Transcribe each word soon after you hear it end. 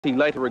he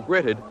later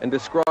regretted and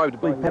described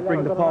by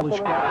peppering the Polish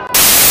guy.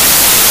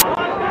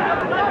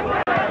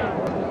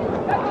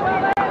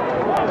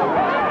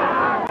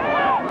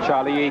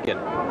 Charlie Egan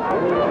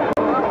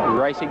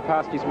racing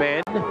past his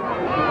man,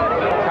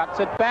 cuts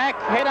it back,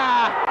 header,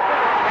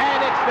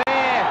 and it's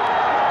there.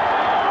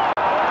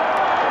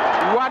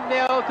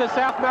 1-0 to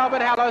South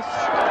Melbourne Hallis.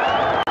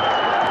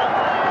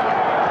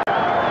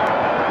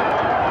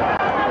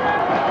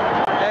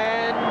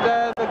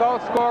 And the goal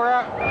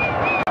scorer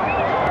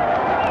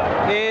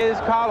is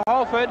Carl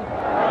Halford.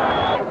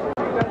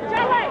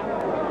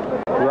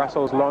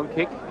 Russell's long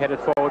kick, headed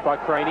forward by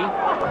Crainie.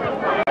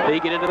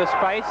 Egan into the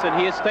space, and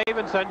here's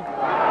Stevenson.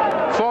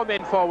 4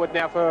 men forward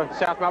now for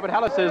South Melbourne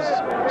Hallis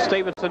as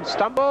Stevenson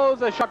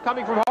stumbles. A shot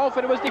coming from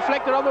Halford. It was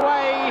deflected on the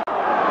way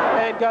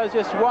and goes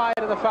just wide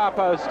of the far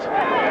post.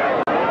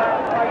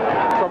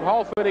 From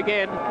Halford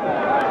again.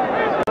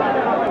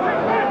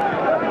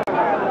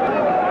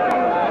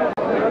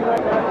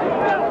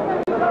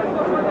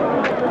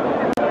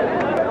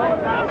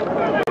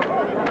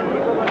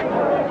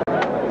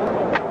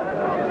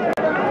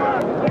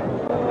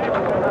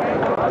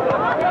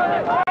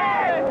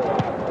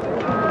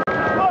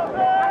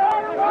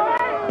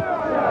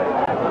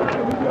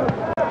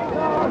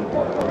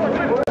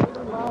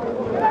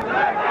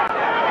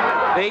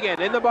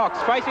 Egan in the box,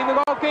 facing the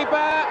goalkeeper,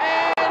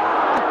 and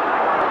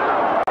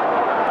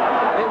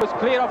it was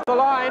cleared off the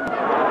line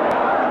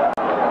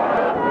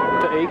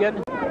to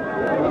Egan.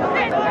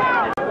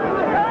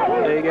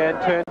 Egan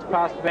turns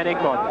past Van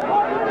Egmond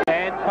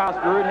and past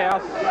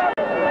Roodhouse,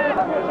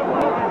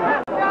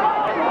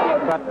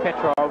 but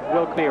Petrov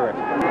will clear it.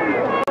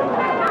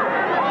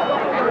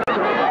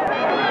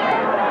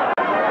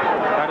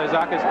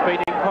 Anezakis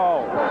beating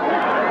Cole.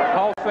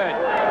 Halford,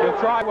 he'll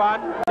try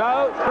one.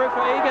 No, through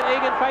for Egan.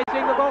 Egan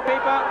facing the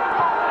goalkeeper.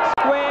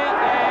 Square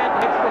and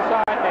hits the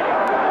side netting.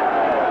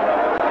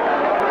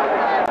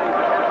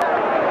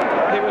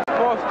 He was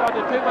forced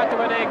onto too much of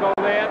an angle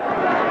there.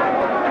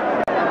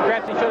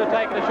 Perhaps he should have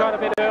taken a shot a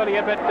bit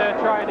earlier, but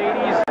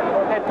Traianedes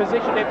had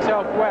positioned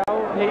himself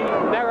well. He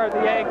narrowed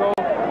the angle.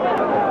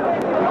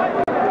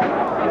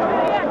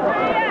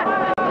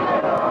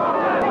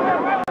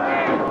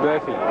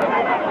 Murphy.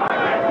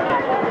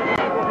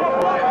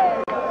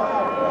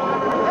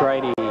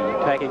 Crainie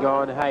taking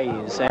on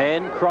Hayes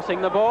and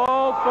crossing the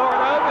ball for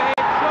an overhead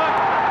shot,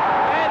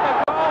 and the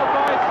goal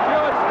by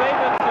Stuart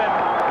Stevenson.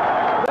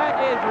 That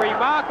is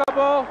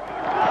remarkable,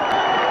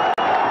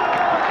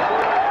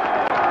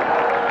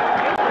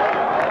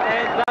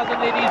 and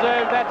doesn't he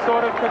deserve that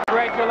sort of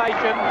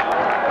congratulation?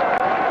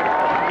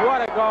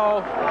 What a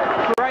goal.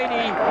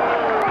 Crainie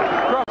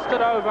crossed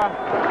it over,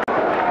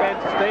 and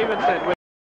Stevenson with